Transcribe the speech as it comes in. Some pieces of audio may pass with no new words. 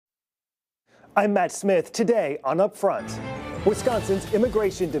I'm Matt Smith. Today on Upfront, Wisconsin's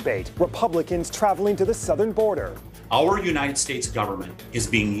immigration debate, Republicans traveling to the southern border. Our United States government is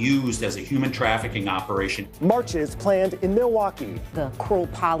being used as a human trafficking operation. Marches planned in Milwaukee. The cruel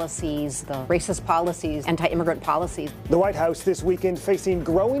policies, the racist policies, anti-immigrant policies. The White House this weekend facing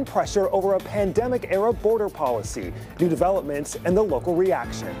growing pressure over a pandemic-era border policy, new developments, and the local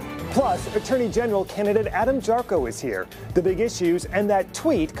reaction. Plus, Attorney General candidate Adam Jarko is here. The big issues and that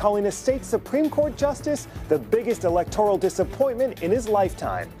tweet calling a state Supreme Court justice the biggest electoral disappointment in his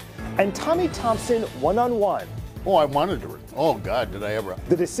lifetime. And Tommy Thompson one-on-one. Oh, I wanted to. Oh, God, did I ever.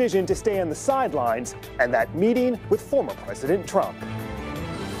 The decision to stay on the sidelines and that meeting with former President Trump.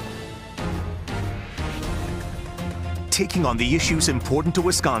 Taking on the issues important to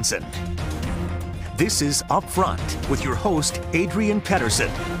Wisconsin. This is Upfront with your host, Adrian Pedersen.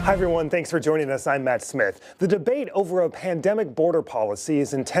 Hi, everyone. Thanks for joining us. I'm Matt Smith. The debate over a pandemic border policy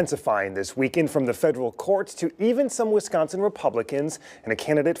is intensifying this weekend, from the federal courts to even some Wisconsin Republicans and a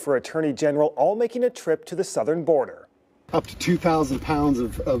candidate for Attorney General all making a trip to the southern border. Up to 2,000 pounds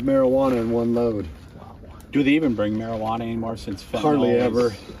of marijuana in one load. Do they even bring marijuana anymore since fentanyl?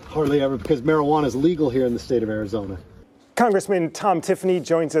 Hardly ever, because marijuana is legal here in the state of Arizona. Congressman Tom Tiffany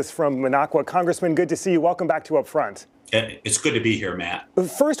joins us from Minocqua. Congressman, good to see you. Welcome back to Upfront. It's good to be here, Matt.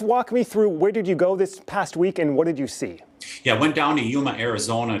 First, walk me through, where did you go this past week and what did you see? Yeah, I went down to Yuma,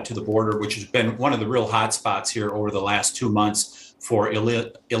 Arizona to the border, which has been one of the real hot spots here over the last 2 months for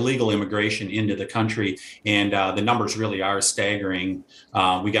illegal immigration into the country. And the numbers really are staggering.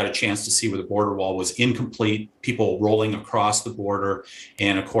 We got a chance to see where the border wall was incomplete, people rolling across the border,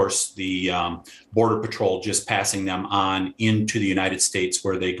 and of course the Border Patrol just passing them on into the United States,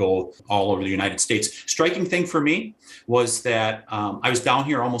 where they go all over the United States. Striking thing for me was that I was down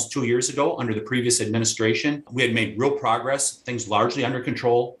here almost 2 years ago under the previous administration. We had made real progress, things largely under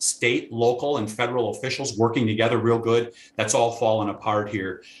control, state, local, and federal officials working together real good. That's all fallen apart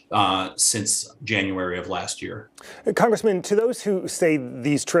here since January of last year. Congressman, to those who say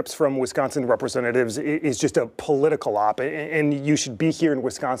these trips from Wisconsin representatives is just a political op and you should be here in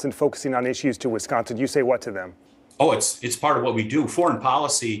Wisconsin focusing on issues to Wisconsin, you say what to them? Oh, it's part of what we do. Foreign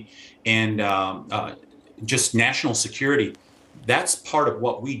policy and just national security. That's part of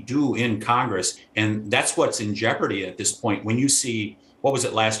what we do in Congress. And that's what's in jeopardy at this point. When you see, what was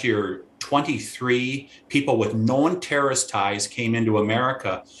it last year? 23 people with known terrorist ties came into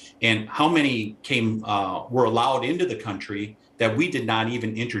America, and how many were allowed into the country that we did not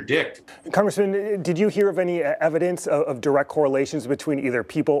even interdict. Congressman, did you hear of any evidence of direct correlations between either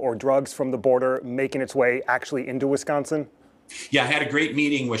people or drugs from the border making its way actually into Wisconsin? Yeah, I had a great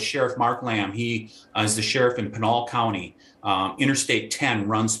meeting with Sheriff Mark Lamb. He is the sheriff in Pinal County. Interstate 10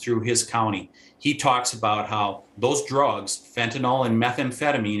 runs through his county. He talks about how those drugs, fentanyl and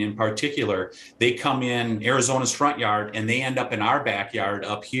methamphetamine in particular, they come in Arizona's front yard and they end up in our backyard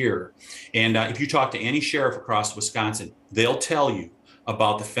up here. And if you talk to any sheriff across Wisconsin, they'll tell you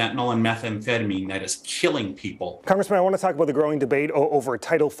about the fentanyl and methamphetamine that is killing people. Congressman, I want to talk about the growing debate over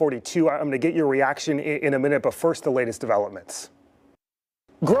Title 42. I'm going to get your reaction in a minute, but first, the latest developments.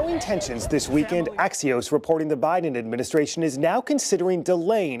 Growing tensions this weekend, Axios reporting the Biden administration is now considering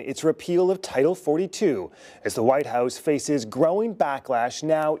delaying its repeal of Title 42 as the White House faces growing backlash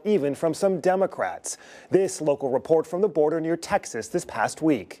now even from some Democrats. This local report from the border near Texas this past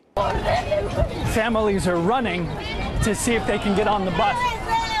week. Families are running to see if they can get on the bus.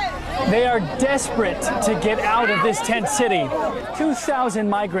 They are desperate to get out of this tent city. 2,000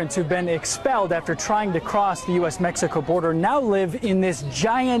 migrants who've been expelled after trying to cross the U.S.-Mexico border now live in this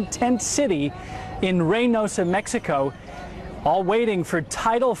giant tent city in Reynosa, Mexico, all waiting for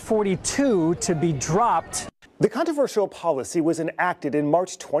Title 42 to be dropped. The controversial policy was enacted in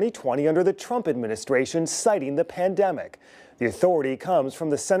March 2020 under the Trump administration, citing the pandemic. The authority comes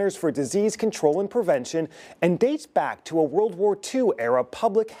from the Centers for Disease Control and Prevention and dates back to a World War II-era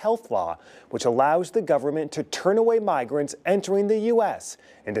public health law, which allows the government to turn away migrants entering the U.S.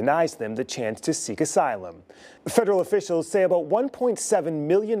 and denies them the chance to seek asylum. Federal officials say about 1.7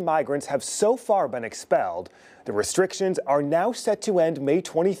 million migrants have so far been expelled. The restrictions are now set to end May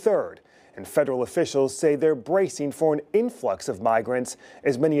 23rd. And federal officials say they're bracing for an influx of migrants,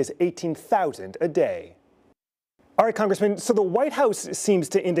 as many as 18,000 a day. All right, Congressman, so the White House seems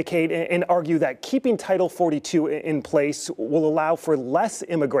to indicate and argue that keeping Title 42 in place will allow for less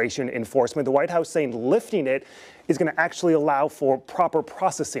immigration enforcement. The White House saying lifting it is going to actually allow for proper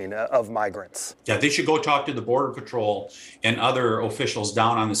processing of migrants. Yeah, they should go talk to the Border Patrol and other officials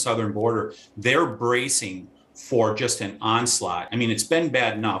down on the southern border. They're bracing for just an onslaught. I mean, it's been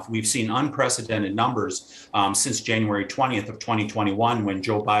bad enough. We've seen unprecedented numbers since January 20th of 2021, when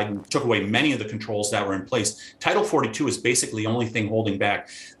Joe Biden took away many of the controls that were in place. Title 42 is basically the only thing holding back.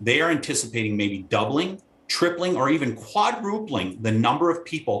 They are anticipating maybe doubling, tripling, or even quadrupling the number of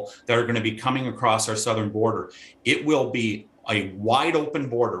people that are going to be coming across our southern border. It will be a wide open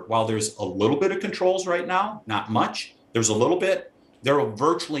border. While there's a little bit of controls right now, not much, there's a little bit, there will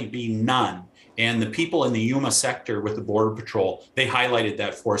virtually be none. And the people in the Yuma sector with the Border Patrol, they highlighted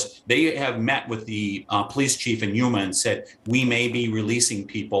that for us. They have met with the police chief in Yuma and said, we may be releasing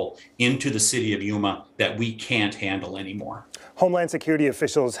people into the city of Yuma that we can't handle anymore. Homeland Security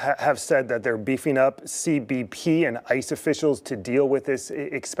officials have said that they're beefing up CBP and ICE officials to deal with this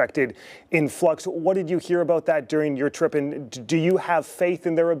expected influx. What did you hear about that during your trip, and do you have faith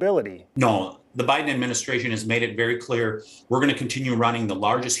in their ability? No. The Biden administration has made it very clear we're going to continue running the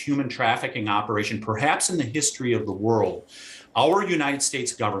largest human trafficking operation, perhaps in the history of the world. Our United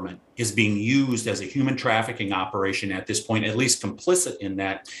States government is being used as a human trafficking operation at this point, at least complicit in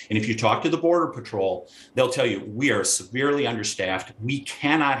that. And if you talk to the Border Patrol, they'll tell you we are severely understaffed. We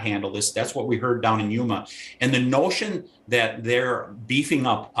cannot handle this. That's what we heard down in Yuma. And the notion that they're beefing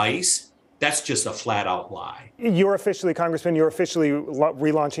up ICE, that's just a flat out lie. Congressman, you're officially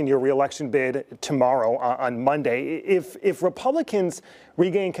relaunching your reelection bid tomorrow on Monday. If Republicans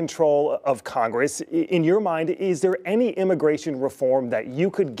regain control of Congress, in your mind, is there any immigration reform that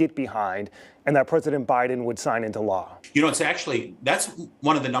you could get behind and that President Biden would sign into law? You know, that's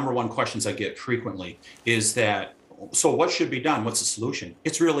one of the number one questions I get frequently is that, so what should be done? What's the solution?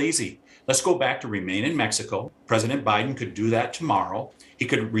 It's real easy. Let's go back to remain in Mexico. President Biden could do that tomorrow. He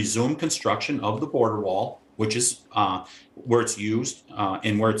could resume construction of the border wall, which is where it's used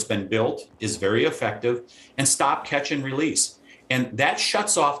and where it's been built is very effective, and stop, catch, and release. And that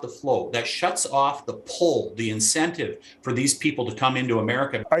shuts off the flow. That shuts off the pull, the incentive for these people to come into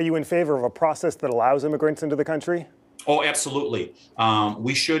America. Are you in favor of a process that allows immigrants into the country? Oh, absolutely.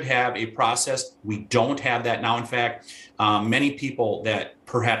 We should have a process. We don't have that now. In fact, many people that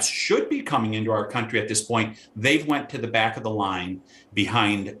perhaps should be coming into our country at this point, they've went to the back of the line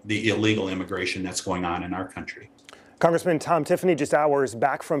behind the illegal immigration that's going on in our country. Congressman Tom Tiffany, just hours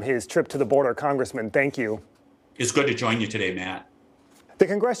back from his trip to the border. Congressman, thank you. It's good to join you today, Matt. The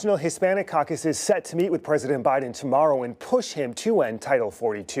Congressional Hispanic Caucus is set to meet with President Biden tomorrow and push him to end Title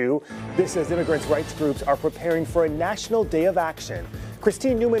 42. This as immigrants' rights groups are preparing for a national day of action.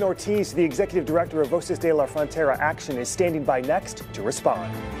 Christine Newman Ortiz, the executive director of Voces de la Frontera Action, is standing by next to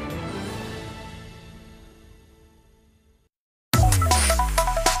respond.